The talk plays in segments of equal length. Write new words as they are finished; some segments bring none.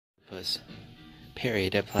Platypus. Perry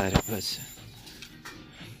the Platypus.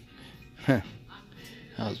 Huh.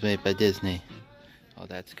 That was made by Disney. Oh,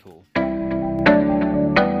 that's cool.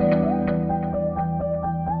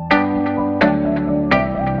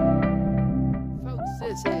 Folks,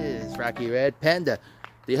 this is Rocky Red Panda,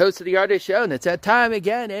 the host of the Artist Show, and it's that time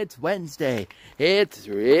again. It's Wednesday. It's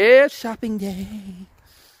thrift shopping day.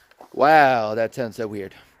 Wow, that sounds so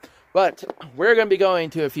weird. But we're going to be going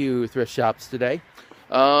to a few thrift shops today.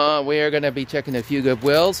 We are going to be checking a few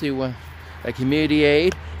Goodwills, a community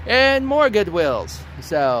aid, and more Goodwills.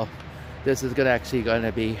 So this is actually going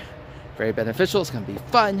to be very beneficial. It's going to be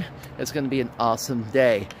fun. It's going to be an awesome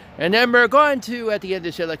day. And then we're going to, at the end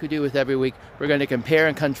of the show, like we do with every week, we're going to compare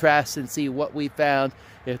and contrast and see what we found.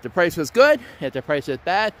 If the price was good, if the price was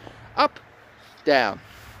bad, up, down.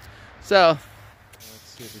 So let's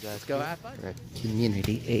see if you guys go have fun. We're at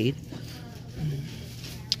community aid.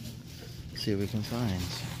 See what we can find.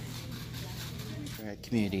 We're at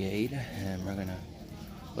community aid, and we're gonna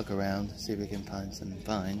look around, see if we can find some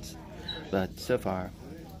finds. But so far,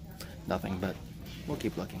 nothing. But we'll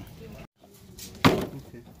keep looking.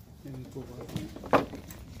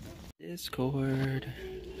 Discord,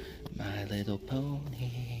 My Little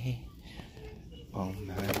Pony. Oh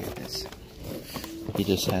my goodness! You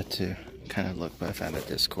just had to kind of look, but I found a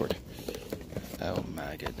Discord. Oh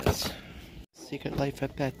my goodness! Secret Life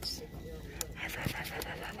of Pets.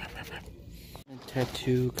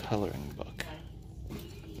 Tattoo coloring book.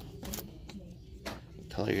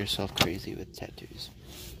 Color yourself crazy with tattoos.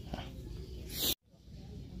 Huh.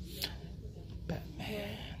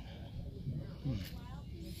 Batman.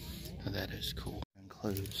 Oh, that is cool. And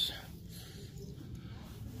clothes.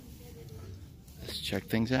 Let's check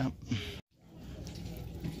things out.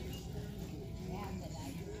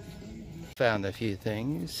 Found a few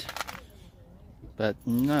things, but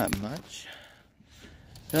not much.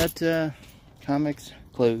 Got comics,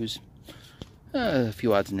 clothes, a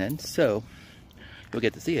few odds and ends, so you'll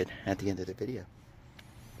get to see it at the end of the video.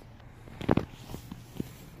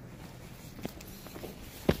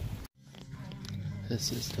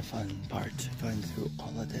 This is the fun part, going through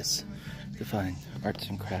all of this to find arts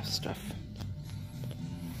and crafts stuff.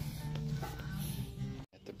 I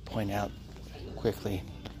have to point out quickly,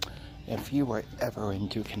 if you were ever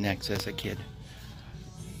into Connects as a kid,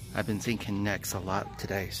 I've been seeing Connects a lot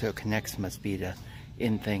today, so Connects must be the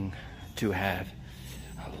in thing to have.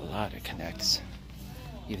 A lot of Connects.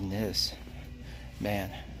 Even this.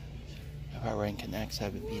 Man, if I were in Connects, I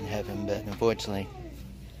would be in heaven, but unfortunately,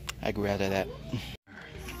 I grew out of that.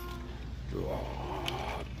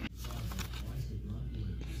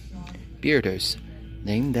 Beardos.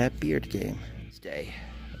 Name that beard game. Stay.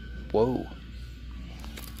 Whoa.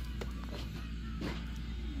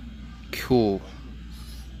 Cool.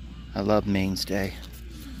 I love Mainstay.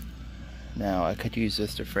 Now, I could use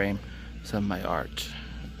this to frame some of my art,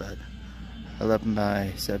 but 11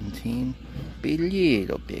 by 17, be a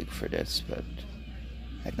little big for this, but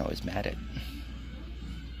I can always mat it.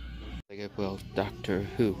 Well, Doctor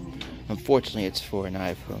Who. Unfortunately, it's for an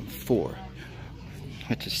iPhone 4,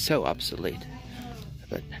 which is so obsolete,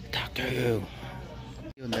 but Doctor Who.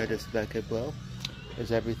 You'll notice about Goodwill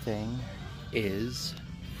is everything is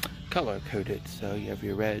color coded, so you have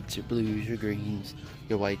your reds, your blues, your greens,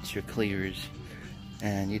 your whites, your clears,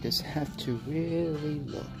 and you just have to really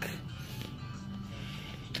look,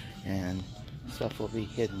 and stuff will be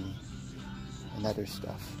hidden and other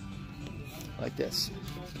stuff like this.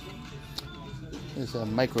 There's a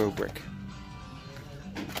micro brick,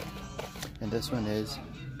 and this one is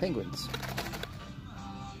penguins.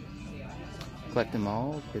 Collect them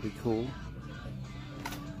all, pretty cool.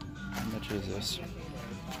 How much is this?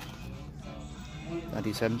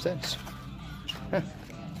 97 cents. Huh.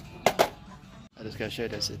 I just gotta show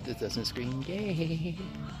this. It doesn't screen. Yay!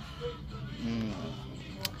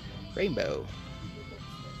 Rainbow.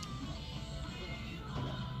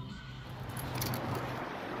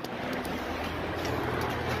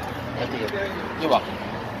 You're welcome.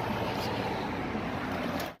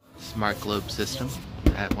 Smart globe system. I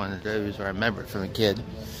had one of those, or I remember it from a kid.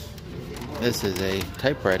 This is a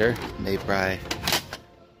typewriter made by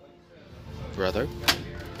brother.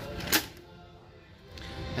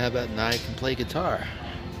 How about an I can play guitar?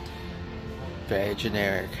 Very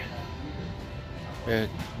generic.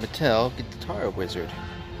 Mattel Guitar Wizard.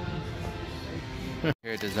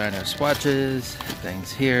 Here, designer swatches,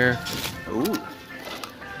 things here. Ooh,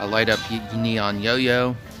 a light up neon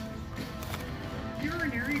yo-yo.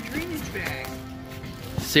 Urinary drainage bag.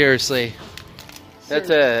 Seriously, that's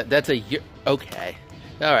a okay.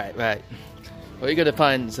 All right, right. Well, you're gonna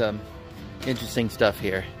find some interesting stuff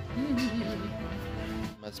here.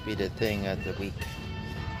 Must be the thing of the week.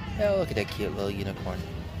 Oh, look at that cute little unicorn.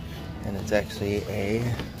 And it's actually a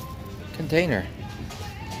container.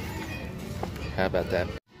 How about that?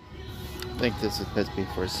 I think this is supposed to be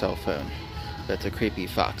for a cell phone. That's a creepy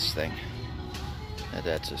fox thing. And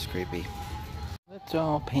that's just creepy. Let's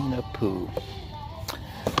all paint a poo.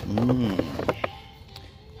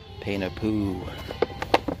 Paint a poo.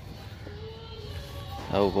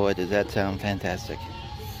 Oh boy, does that sound fantastic.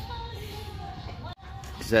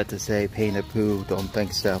 Is that to say paint a poo? Don't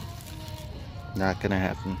think so. Not gonna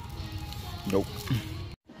happen. Nope.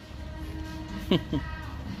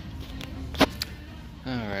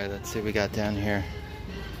 Alright, let's see what we got down here.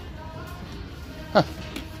 Huh.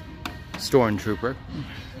 Stormtrooper.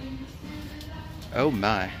 Oh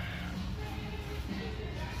my.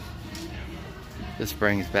 This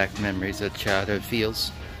brings back memories of childhood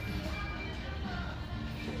feels.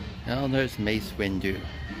 Oh, there's Mace Windu.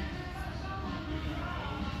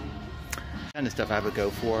 Kind of stuff I would go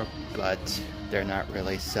for, but they're not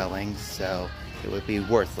really selling, so it would be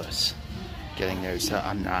worthless getting those, so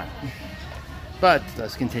I'm not. But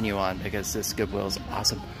let's continue on because this Goodwill is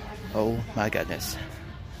awesome. Oh my goodness.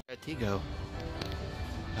 Stratego.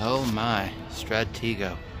 Oh my,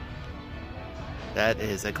 Stratego. That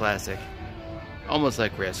is a classic. Almost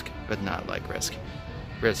like Risk, but not like Risk.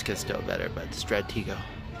 Risk is still better, but Stratego.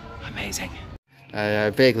 Amazing. I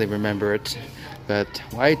vaguely remember it, but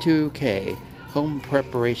Y2K Home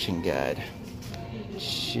Preparation Guide.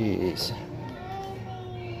 Jeez.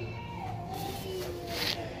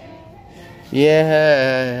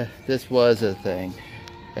 Yeah, this was a thing.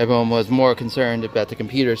 Everyone was more concerned about the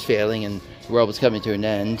computers failing and the world was coming to an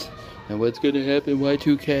end. And what's going to happen,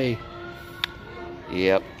 Y2K?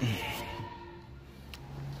 Yep.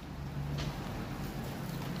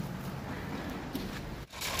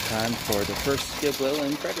 Time for the first Goodwill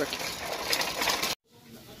in Frederick.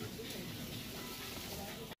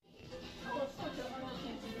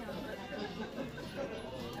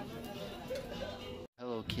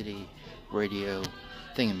 Hello Kitty radio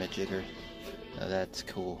thingamajigger. Oh, that's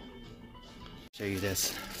cool. Show you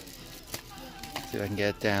this. See if I can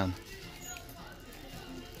get it down.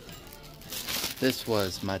 This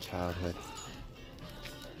was my childhood.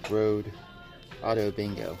 Road Auto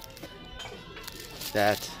Bingo.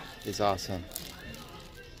 That is awesome.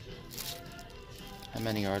 How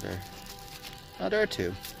many are there? Oh, there are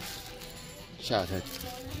 2. Childhood.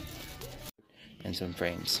 And some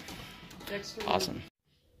frames. Awesome.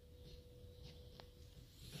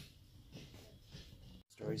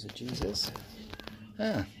 Stories of Jesus.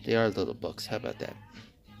 Ah, they are little books. How about that?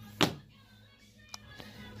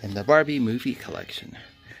 And the Barbie movie collection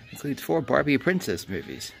includes 4 Barbie princess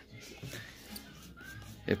movies.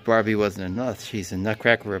 If Barbie wasn't enough, she's in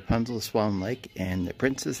Nutcracker, Rapunzel, Swan Lake, and The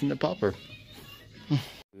Princess and the Pauper.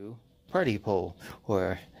 Party pole,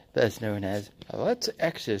 or best known as Let's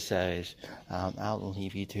Exercise. I'll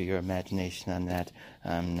leave you to your imagination on that.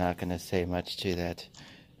 I'm not going to say much to that.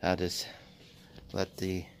 I'll just let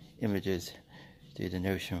the images do the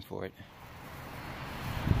notion for it.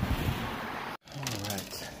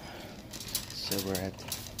 Alright, so we're at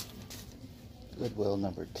Goodwill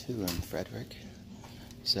number 2 in Frederick.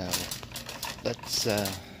 So let's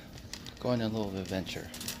go on a little adventure,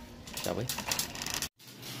 shall we?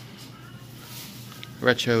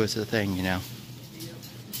 Retro is the thing, you know.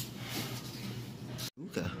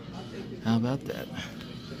 Okay. How about that?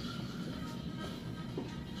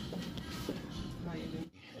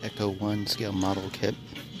 Echo 1 scale model kit.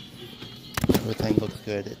 Everything looks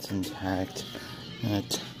good, it's intact.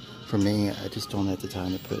 But for me, I just don't have the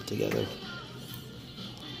time to put it together.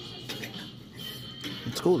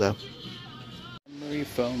 It's cool though. Memory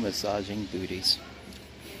foam massaging booties.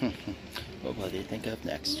 Well, what do you think of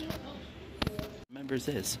next? Remembers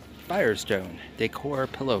this Firestone decor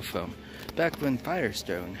pillow foam. Back when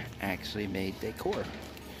Firestone actually made decor.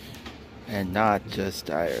 And not just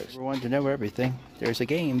tires. If you want to know everything, there's a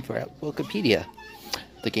game for Wikipedia.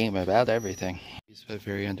 The game about everything. It's a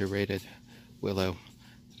very underrated Willow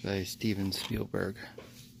by Steven Spielberg.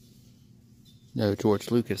 No,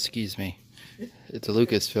 George Lucas, excuse me. It's a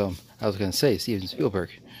Lucas film. I was going to say Steven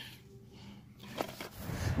Spielberg.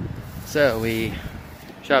 So we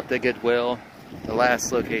shopped at Goodwill. The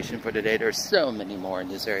last location for today. There's so many more in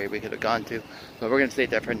this area we could have gone to, but we're gonna stay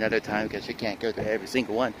there for another time because you can't go to every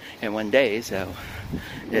single one in one day. So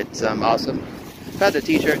it's awesome. Found a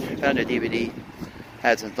t-shirt, found a DVD,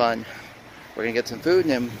 had some fun. We're gonna get some food,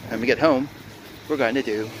 and then when we get home, we're going to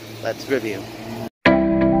do Let's Review.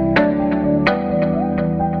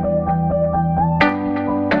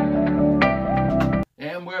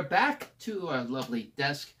 And we're back to our lovely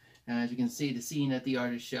desk. And as you can see, the scene at the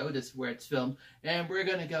artist show, this is where it's filmed. And we're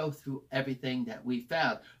going to go through everything that we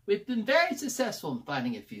found. We've been very successful in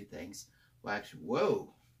finding a few things. Well, actually,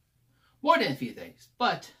 whoa. More than a few things.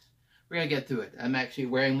 But we're going to get through it. I'm actually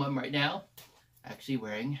wearing one right now. Actually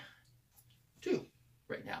wearing two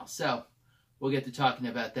right now. So we'll get to talking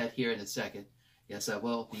about that here in a second. Yes, I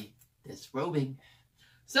will be disrobing.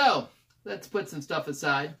 So let's put some stuff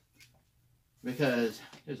aside because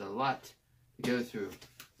there's a lot to go through.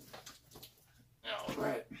 All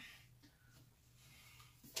right.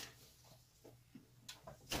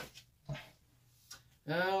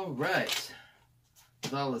 All right.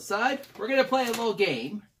 With all aside, we're going to play a little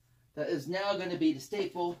game that is now going to be the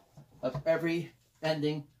staple of every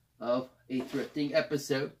ending of a thrifting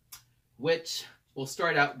episode, which we'll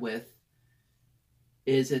start out with,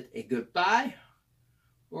 is it a good buy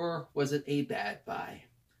or was it a bad buy?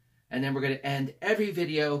 And then we're going to end every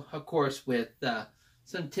video, of course, with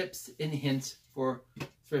some tips and hints for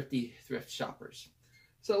thrifty thrift shoppers.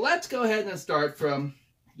 So let's go ahead and start from,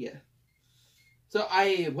 So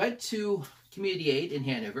I went to Community Aid in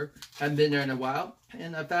Hanover. Haven't been there in a while,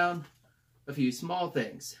 and I found a few small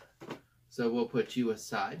things. So we'll put you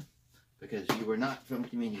aside because you were not from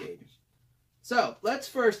Community Aid. So let's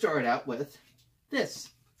first start out with this.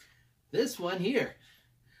 This one here.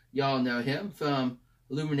 Y'all know him from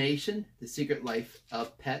Illumination, The Secret Life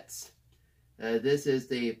of Pets. This is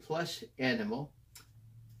the plush animal.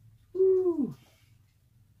 Woo.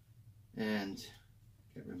 And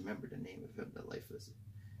I can't remember the name of him. The life was.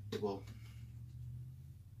 It will.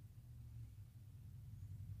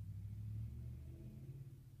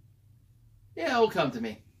 Yeah, it'll come to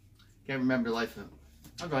me. Can't remember the life of him.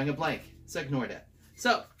 I'm drawing a blank. So ignore that.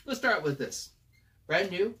 So let's start with this.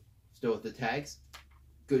 Brand new, still with the tags.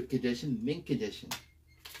 Good condition, mint condition.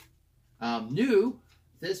 New,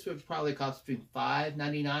 this would probably cost between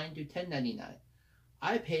 $5.99 to $10.99.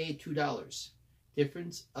 I paid $2.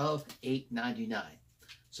 Difference of $8.99.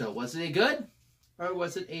 So was it a good or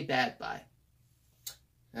was it a bad buy?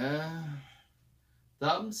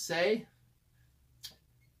 Thumbs say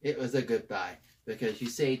it was a good buy because you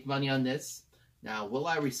saved money on this. Now, will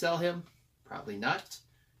I resell him? Probably not.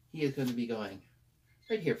 He is going to be going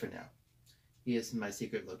right here for now. He is in my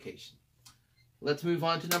secret location. Let's move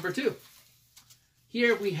on to number 2.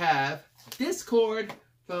 Here we have Discord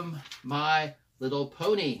from My Little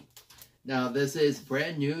Pony. Now, this is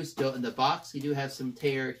brand new, still in the box. You do have some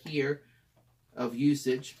tear here of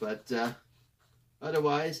usage, but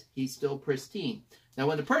otherwise, he's still pristine. Now,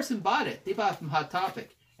 when the person bought it, they bought it from Hot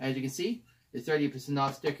Topic. As you can see, the 30%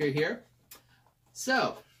 off sticker here.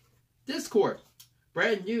 So, Discord,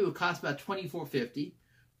 brand new, costs about $24.50.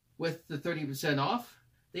 With the 30% off,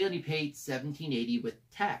 they only paid $17.80 with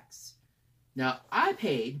tax. Now, I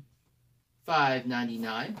paid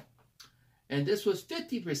 $5.99, and this was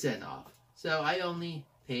 50% off. So, I only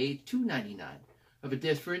paid $2.99, of a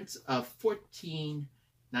difference of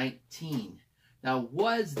 $14.19. Now,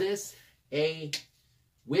 was this a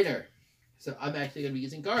winner? So, I'm actually going to be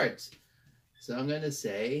using cards. So, I'm going to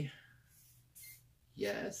say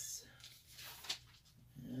yes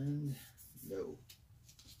and no.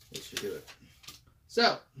 This should do it.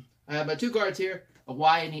 So, I have my 2 cards here, a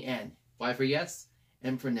Y and the N. Y for yes,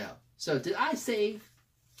 N for no. So, did I save?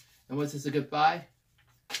 And was this a good buy?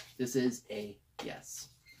 This is a yes.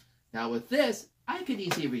 Now, with this, I could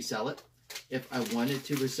easily resell it if I wanted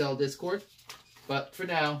to resell Discord. But for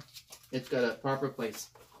now, it's got a proper place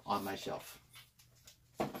on my shelf.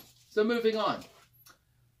 So, moving on.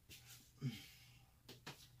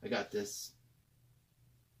 I got this.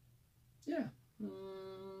 Yeah.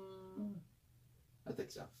 I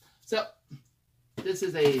think so. So, this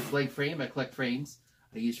is a blank frame. I collect frames.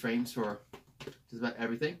 I use frames for just about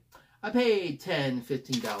everything. I paid $10,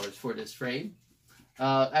 $15 for this frame.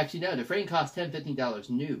 Actually, no, the frame cost $10, $15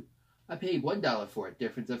 new. I paid $1 for it.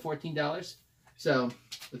 Difference of $14. So,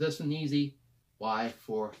 with this one easy, Y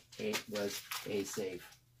for 8 was a save.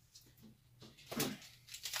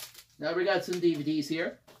 Now, we got some DVDs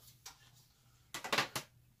here.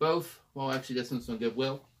 Both, well, actually, this one's from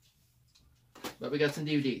Goodwill. But we got some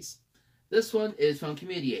DVDs. This one is from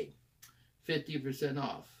Community Aid. 50%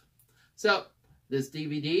 off. So, this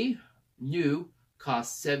DVD, new,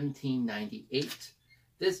 costs $17.98.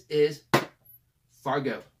 This is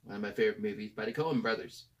Fargo, one of my favorite movies by the Coen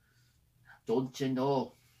brothers. Don't you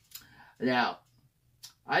know? Now,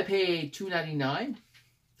 I paid $2.99.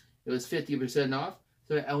 It was 50% off,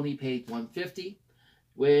 so I only paid $1.50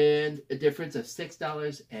 with a difference of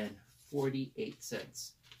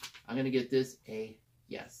 $6.48. I'm going to get this a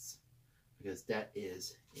yes, because that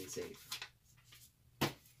is a save.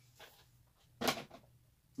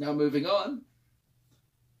 Now moving on.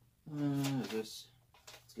 This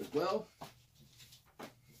Goodwill.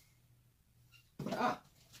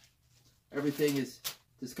 Everything is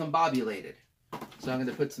discombobulated. So I'm going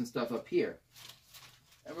to put some stuff up here.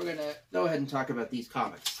 And we're going to go ahead and talk about these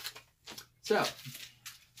comics. So,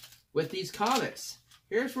 with these comics,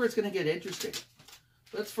 here's where it's going to get interesting.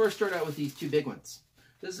 Let's first start out with these two big ones.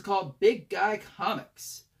 This is called Big Guy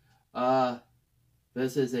Comics.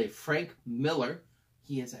 This is a Frank Miller.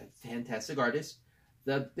 He is a fantastic artist.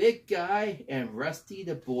 The Big Guy and Rusty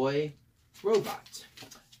the Boy Robot.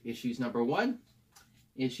 Issues number 1,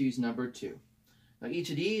 issues number 2. Now each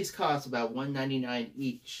of these costs about $1.99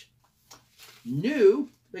 each. New,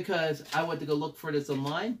 because I went to go look for this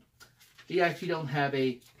online. They actually don't have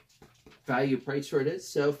a value price for this.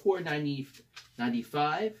 So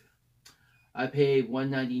 $4.95. I paid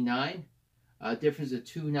 $1.99. Difference of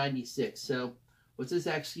 $2.96. So was this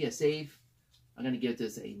actually a save? I'm going to give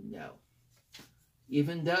this a no.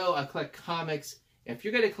 Even though I collect comics, if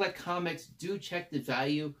you're going to collect comics, do check the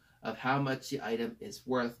value of how much the item is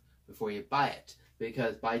worth before you buy it.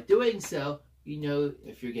 Because by doing so, you know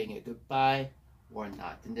if you're getting a good buy or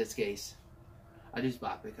not. In this case, I just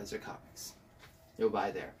bought because they're comics. No buy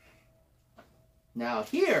there. Now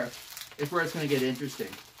here is where it's going to get interesting.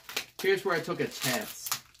 Here's where I took a chance.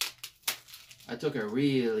 I took a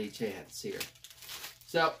really chance here.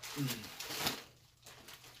 So,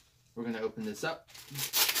 we're going to open this up.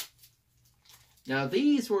 Now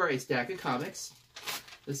these were a stack of comics.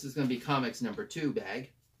 This is going to be comics number 2 bag.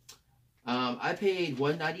 I paid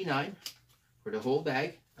 $1.99 for the whole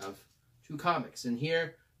bag of 2 comics. And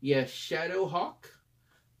here you have Shadowhawk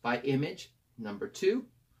by Image number 2.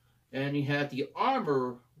 And you have the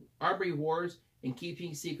Armory Wars and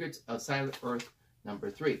Keeping Secrets of Silent Earth number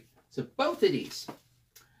 3. So both of these.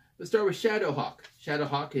 Let's start with Shadowhawk.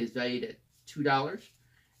 Shadowhawk is valued at $2.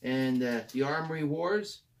 And the Armory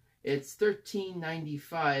Wars, it's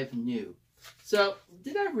 $13.95 new. So,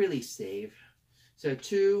 did I really save? So,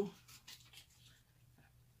 2.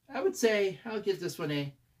 I would say I'll give this one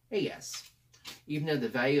a yes. Even though the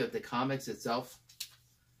value of the comics itself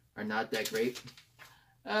are not that great.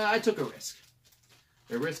 I took a risk.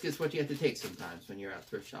 The risk is what you have to take sometimes when you're out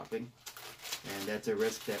thrift shopping. And that's a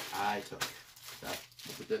risk that I took. So,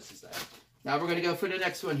 we'll put this aside. Now we're going to go for the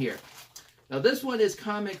next one here. Now this one is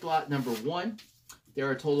comic lot number 1. There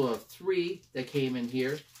are a total of 3 that came in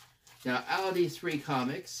here. Now out of these 3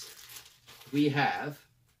 comics, we have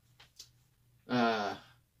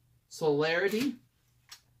Celerity,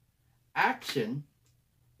 Action,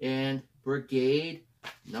 and Brigade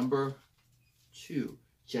number 2,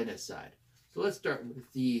 Genocide. So let's start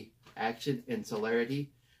with the Action and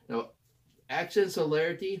Celerity. Now Action and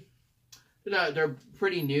Celerity, they're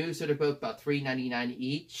pretty new, so they're both about $3.99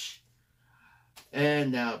 each.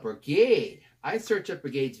 And now Brigade, I searched up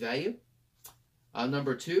Brigade's value.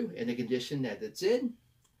 Number 2, in the condition that it's in,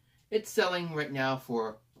 it's selling right now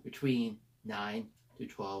for between $9 to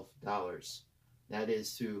 $12. That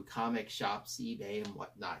is through comic shops, eBay, and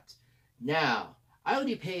whatnot. Now, I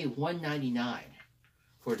only paid $1.99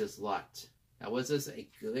 for this lot. Now, was this a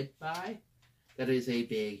good buy? That is a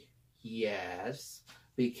big yes,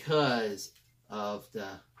 because of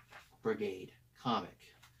the Brigade comic.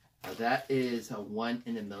 Now that is a 1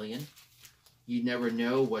 in a million. You never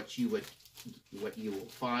know what you will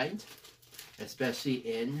find, especially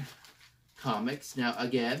in comics. Now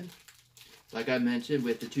again, like I mentioned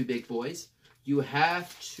with the 2 big boys, you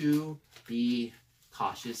have to be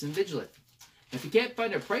cautious and vigilant. If you can't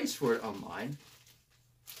find a price for it online,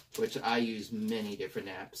 which I use many different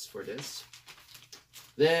apps for this,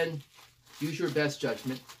 then use your best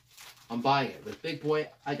judgment on buying it. With Big Boy,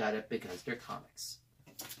 I got it because they're comics.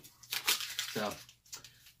 So,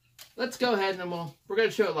 let's go ahead and we're going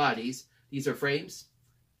to show a lot of these. These are frames.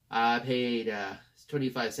 I paid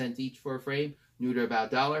 25 cents each for a frame. New to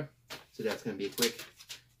about $1. So that's going to be a quick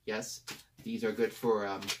yes. These are good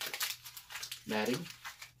for matting.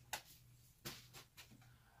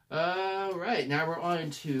 Alright, now we're on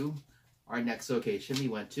to our next location. We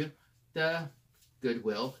went to the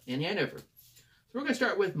Goodwill in Hanover. So we're going to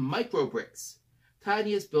start with Micro Bricks.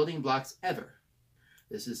 Tiniest building blocks ever.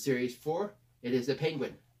 This is series 4. It is a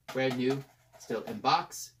penguin. Brand new. Still in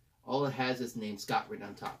box. All it has is the name Scott written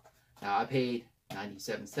on top. Now I paid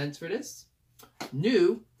 97 cents for this.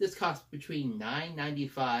 New, this costs between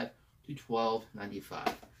 $9.95 to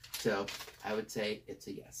 $12.95. So I would say it's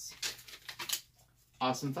a yes.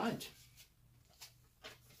 Awesome find.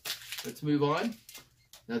 Let's move on.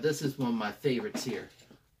 Now this is one of my favorites here.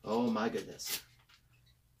 Oh my goodness.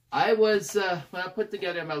 I was, when I put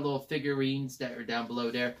together my little figurines that are down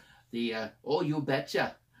below there, the, oh you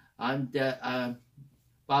betcha,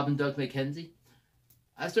 Bob and Doug McKenzie.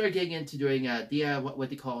 I started getting into doing DIY,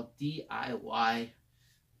 what they call DIY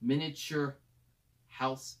miniature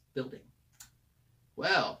house building.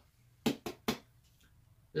 Well,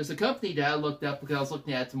 there's a company that I looked up because I was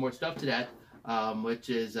looking at some more stuff to that,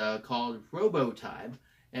 which is called RoboTime,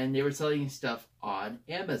 and they were selling stuff on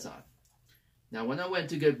Amazon. Now, when I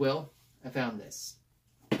went to Goodwill, I found this.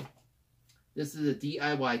 This is a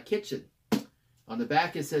DIY kitchen. On the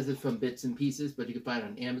back, it says it's from Bits and Pieces, but you can find it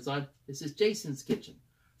on Amazon. This is Jason's Kitchen.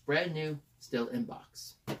 Brand new, still in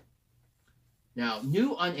box. Now,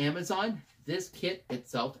 new on Amazon, this kit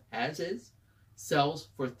itself, as is, sells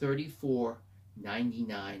for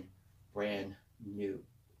 $34.99, brand new.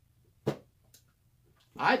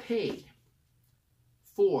 I paid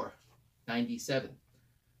 $4.97.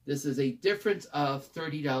 This is a difference of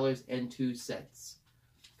 $30.02.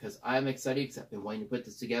 Because I'm excited because I've been wanting to put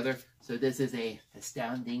this together. So this is a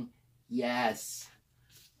astounding yes.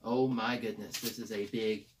 Oh my goodness. This is a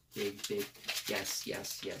big, big, big yes,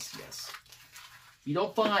 yes, yes, yes. You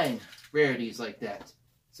don't find rarities like that.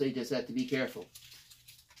 So you just have to be careful.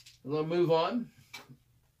 We'll move on.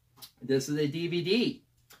 This is a DVD.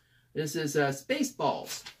 This is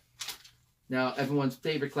Spaceballs. Now, everyone's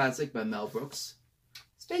favorite classic by Mel Brooks.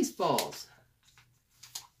 Spaceballs.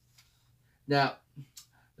 Now,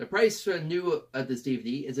 the price for new of this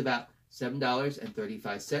DVD is about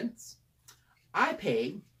 $7.35. I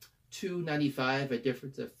paid $2.95, a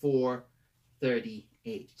difference of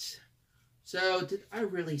 $4.38. So, did I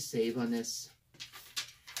really save on this?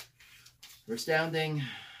 For astounding,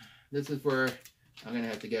 this is where I'm going to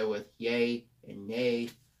have to go with yay and nay.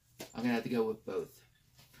 I'm going to have to go with both.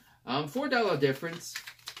 $4 difference.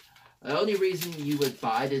 The only reason you would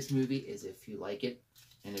buy this movie is if you like it.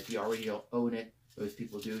 And if you already don't own it, most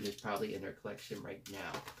people do. It's probably in their collection right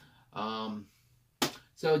now.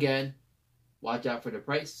 So again, watch out for the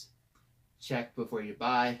price. Check before you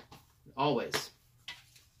buy. Always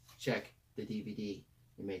check the DVD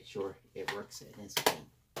and make sure it works and is clean.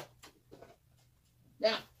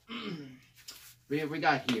 Now, we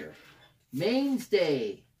got here.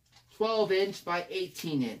 Mainstay, 12-inch by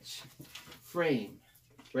 18-inch frame.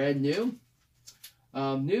 Brand new.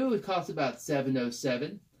 New, it costs about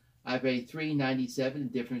 $7.07. I paid $3.97, the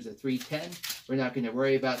difference of $3.10. We're not going to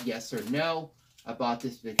worry about yes or no. I bought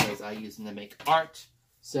this because I use them to make art.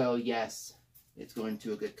 So yes, it's going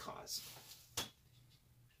to a good cause.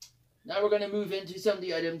 Now we're going to move into some of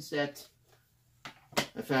the items that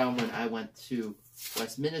I found when I went to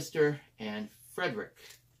Westminster and Frederick.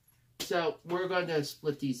 So we're going to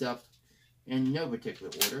split these up in no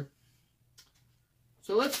particular order.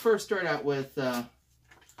 So let's first start out with one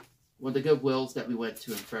of the Goodwills that we went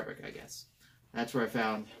to in Frederick, I guess. That's where I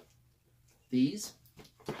found these.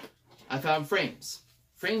 I found frames.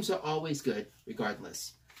 Frames are always good,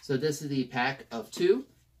 regardless. So this is the pack of 2.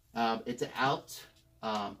 It's out.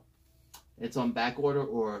 It's on back order,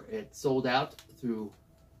 or it's sold out through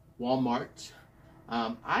Walmart.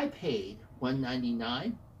 I paid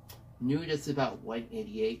 $1.99. New, that's about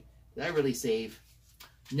 $1.88. Did I really save?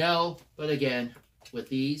 No, but again, with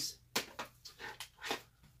these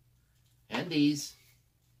and these,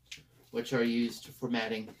 which are used for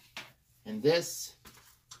matting, and this,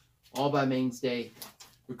 all by Mainstay,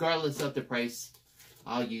 regardless of the price,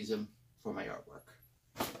 I'll use them for my artwork.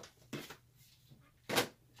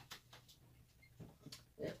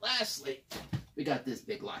 And lastly, we got this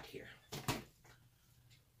big lot here.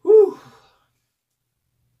 Whew!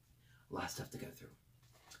 A lot of stuff to go through.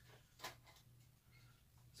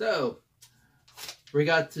 So, we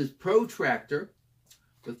got this protractor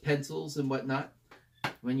with pencils and whatnot.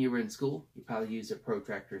 When you were in school, you probably used a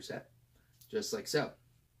protractor set, just like so.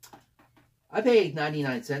 I paid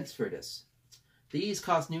 99 cents for this. These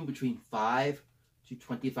cost new between $5 to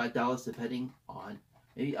 $25, depending on,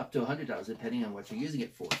 maybe up to $100, depending on what you're using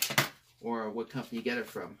it for, or what company you get it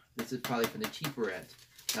from. This is probably from the cheaper end.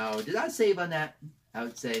 Now, did I save on that? I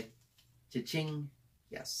would say, cha-ching,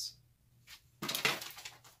 yes.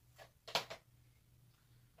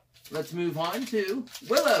 Let's move on to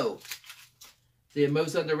Willow, the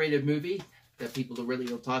most underrated movie that people really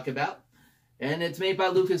don't talk about. And it's made by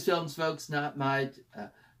Lucasfilms, folks, not by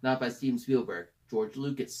Steven Spielberg, George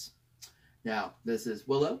Lucas. Now, this is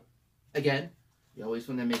Willow. Again, you always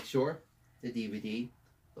want to make sure the DVD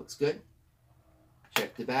looks good.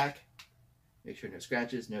 Check the back. Make sure no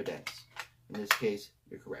scratches, no dents. In this case,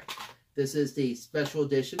 you're correct. This is the special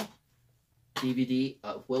edition DVD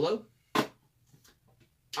of Willow.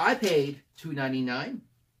 I paid $2.99.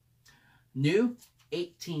 New,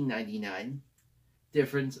 $18.99.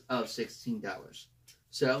 Difference of $16.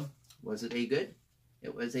 So, was it a good?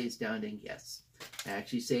 It was a astounding yes. I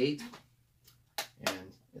actually saved,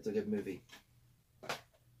 and it's a good movie.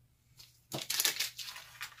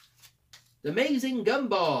 The Amazing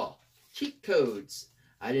Gumball cheat codes.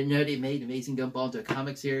 I didn't know they made Amazing Gumball into a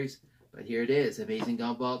comic series, but here it is, Amazing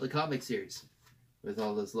Gumball, the comic series, with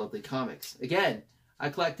all those lovely comics. Again, I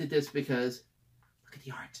collected this because look at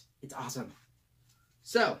the art. It's awesome.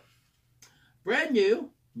 So, brand new,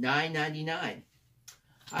 $9.99.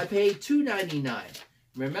 I paid $2.99.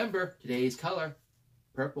 Remember, today's color,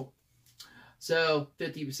 purple. So,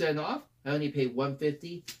 50% off. I only paid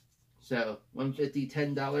 $1.50. So, $1.50,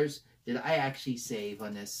 $10. Did I actually save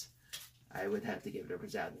on this? I would have to give it a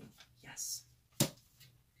resounding yes.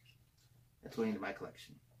 That's going into my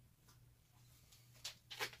collection.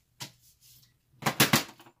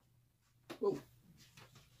 Whoa.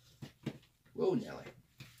 Whoa, Nelly.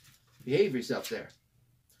 Behave yourself there.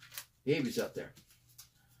 Behave yourself there.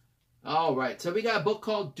 All right, so we got a book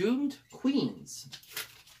called Doomed Queens.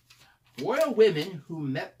 Royal women who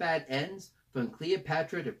met bad ends, from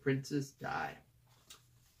Cleopatra to Princess Di.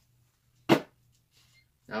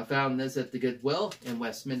 I found this at the Goodwill in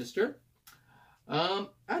Westminster. I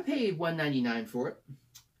paid $1.99 for it.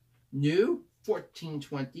 New,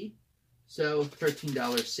 $14.20. So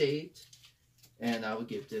 $13 saved. And I will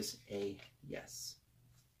give this a yes.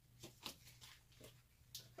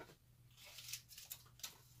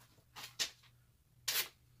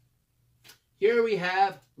 Here we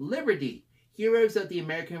have Liberty, Heroes of the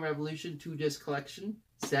American Revolution 2-disc collection,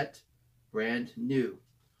 set, brand new.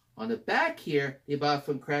 On the back here, they bought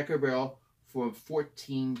from Cracker Barrel for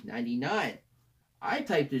 $14.99. I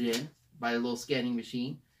typed it in by a little scanning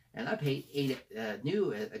machine, and I paid I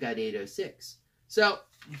got $8.06. So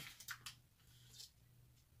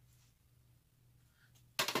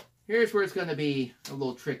here's where it's going to be a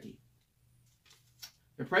little tricky.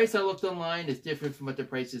 The price I looked online is different from what the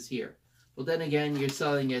price is here. Well, then again, you're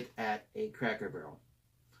selling it at a Cracker Barrel.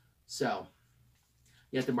 So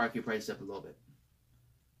you have to mark your price up a little bit.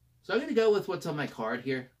 So I'm going to go with what's on my card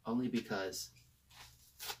here, only because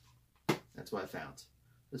that's what I found.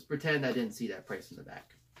 Let's pretend I didn't see that price in the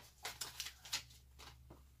back.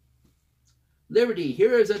 Liberty,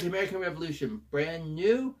 Heroes of the American Revolution, brand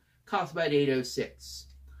new, cost about $8.06.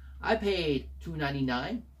 I paid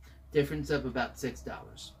 $2.99, difference of about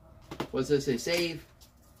 $6. Was this a save?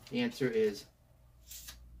 The answer is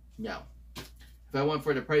no. If I went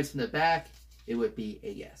for the price in the back, it would be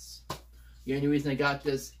a yes. The only reason I got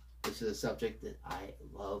this is a subject that I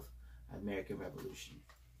love, American Revolution.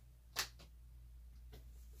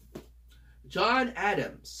 John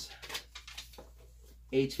Adams,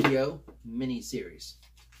 HBO miniseries.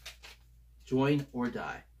 Join or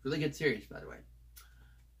Die. Really good series, by the way.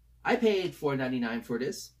 I paid $4.99 for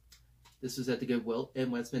this. This was at the Goodwill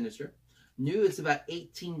in Westminster. New is about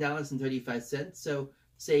 $18.35, so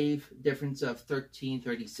save difference of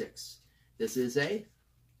 $13.36. This is a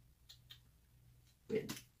win.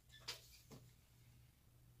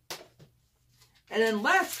 And then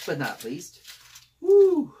last but not least,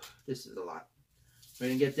 whoo, this is a lot. We're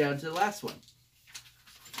going to get down to the last one.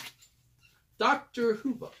 Doctor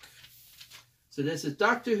Who book. So this is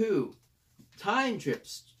Doctor Who, Time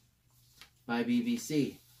Trips by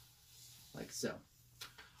BBC, like so.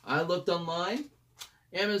 I looked online.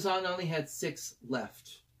 Amazon only had 6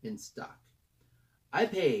 left in stock. I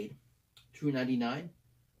paid $2.99.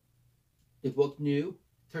 The book new,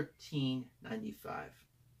 $13.95.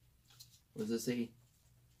 Was this a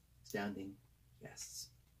astounding yes?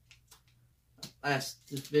 Last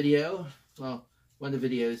video, well, one of the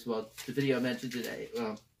videos, the video I mentioned today,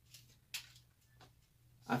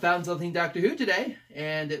 I found something Doctor Who today,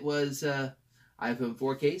 and it was iPhone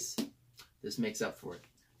 4 case. This makes up for it.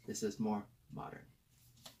 This is more modern.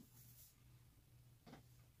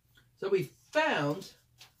 So we found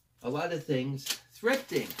a lot of things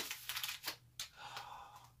thrifting.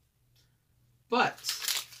 But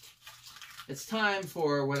it's time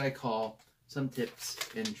for what I call some tips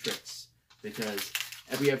and tricks, because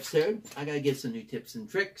every episode I gotta give some new tips and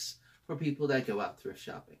tricks for people that go out thrift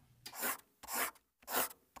shopping.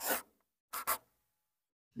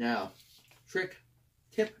 Now,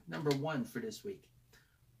 tip number 1 for this week.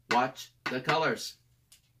 Watch the colors.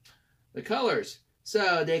 The colors.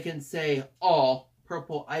 So they can say all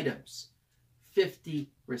purple items. 50%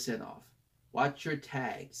 off. Watch your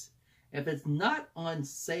tags. If it's not on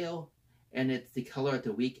sale and it's the color of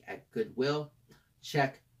the week at Goodwill,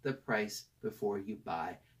 check the price before you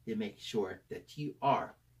buy to make sure that you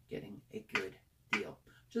are getting a good deal.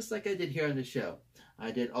 Just like I did here on the show.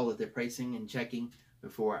 I did all of the pricing and checking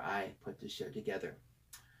before I put the show together.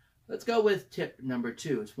 Let's go with tip number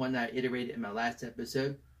 2. It's one that I iterated in my last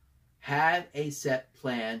episode. Have a set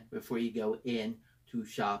plan before you go in to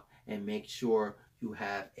shop and make sure you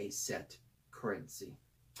have a set currency.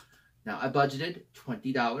 Now, I budgeted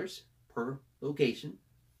 $20 per location.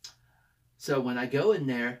 So when I go in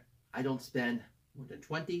there, I don't spend more than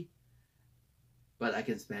 $20, but I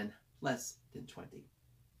can spend less than $20.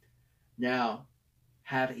 Now,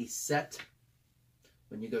 have a set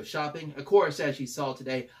when you go shopping. Of course, as you saw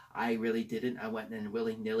today, I really didn't. I went in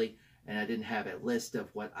willy-nilly, and I didn't have a list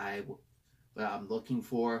of what I'm looking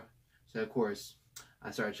for. So, of course,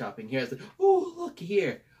 I started shopping here. I said, oh, look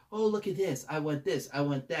here. Oh, look at this. I want this. I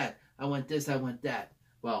want that. I want this. I want that.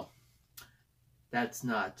 Well, that's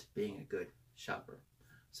not being a good shopper.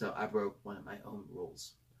 So I broke one of my own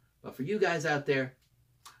rules. But for you guys out there,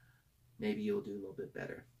 maybe you'll do a little bit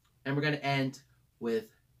better. And we're going to end with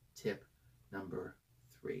tip number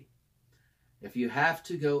 3. If you have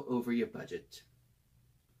to go over your budget,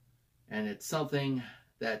 and it's something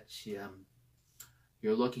that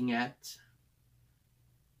you're looking at,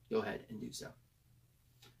 go ahead and do so.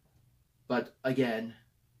 But again,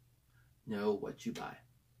 know what you buy.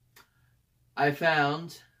 I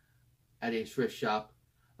found at a thrift shop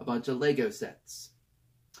a bunch of Lego sets.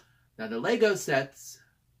 Now the Lego sets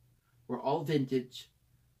were all vintage.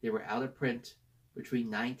 They were out of print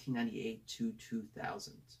between 1998 to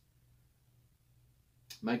 2000.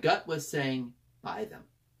 My gut was saying, buy them.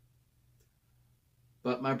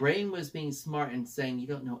 But my brain was being smart and saying, you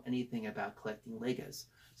don't know anything about collecting Legos.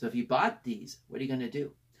 So if you bought these, what are you going to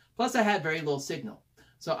do? Plus, I had very little signal.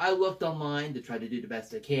 So I looked online to try to do the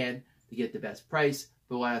best I can to get the best price.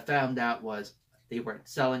 But what I found out was they weren't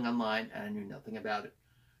selling online and I knew nothing about it.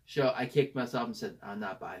 So I kicked myself and said, I'm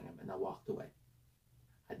not buying them. And I walked away.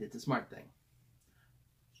 I did the smart thing.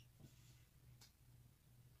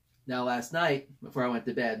 Now, last night, before I went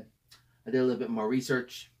to bed, I did a little bit more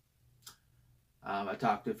research. I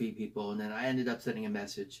talked to a few people, and then I ended up sending a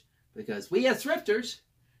message because we as thrifters,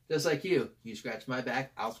 just like you scratch my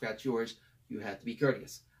back, I'll scratch yours. You have to be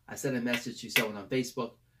courteous. I sent a message to someone on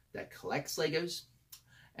Facebook that collects Legos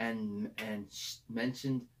and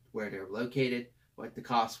mentioned where they're located, what the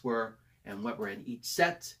costs were, and what were in each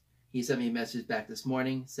set. He sent me a message back this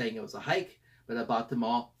morning saying it was a hike, but I bought them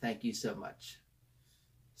all. Thank you so much.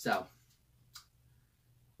 So,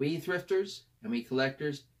 we thrifters and we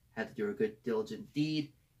collectors had to do a good diligent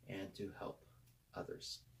deed and to help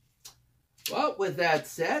others. Well, with that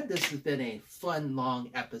said, this has been a fun, long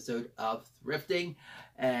episode of Thrifting.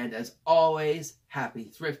 And as always, happy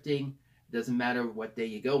thrifting. It doesn't matter what day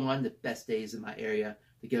you go on. The best days in my area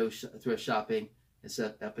to go thrift shopping,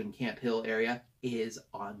 except up in Camp Hill area, is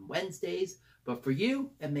on Wednesdays. But for you,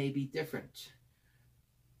 it may be different.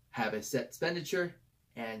 Have a set expenditure.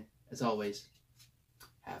 And as always,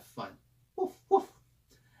 have fun. Woof, woof.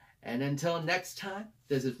 And until next time,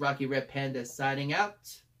 this is Rocky Red Panda signing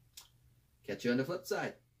out. Catch you on the flip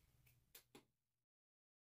side.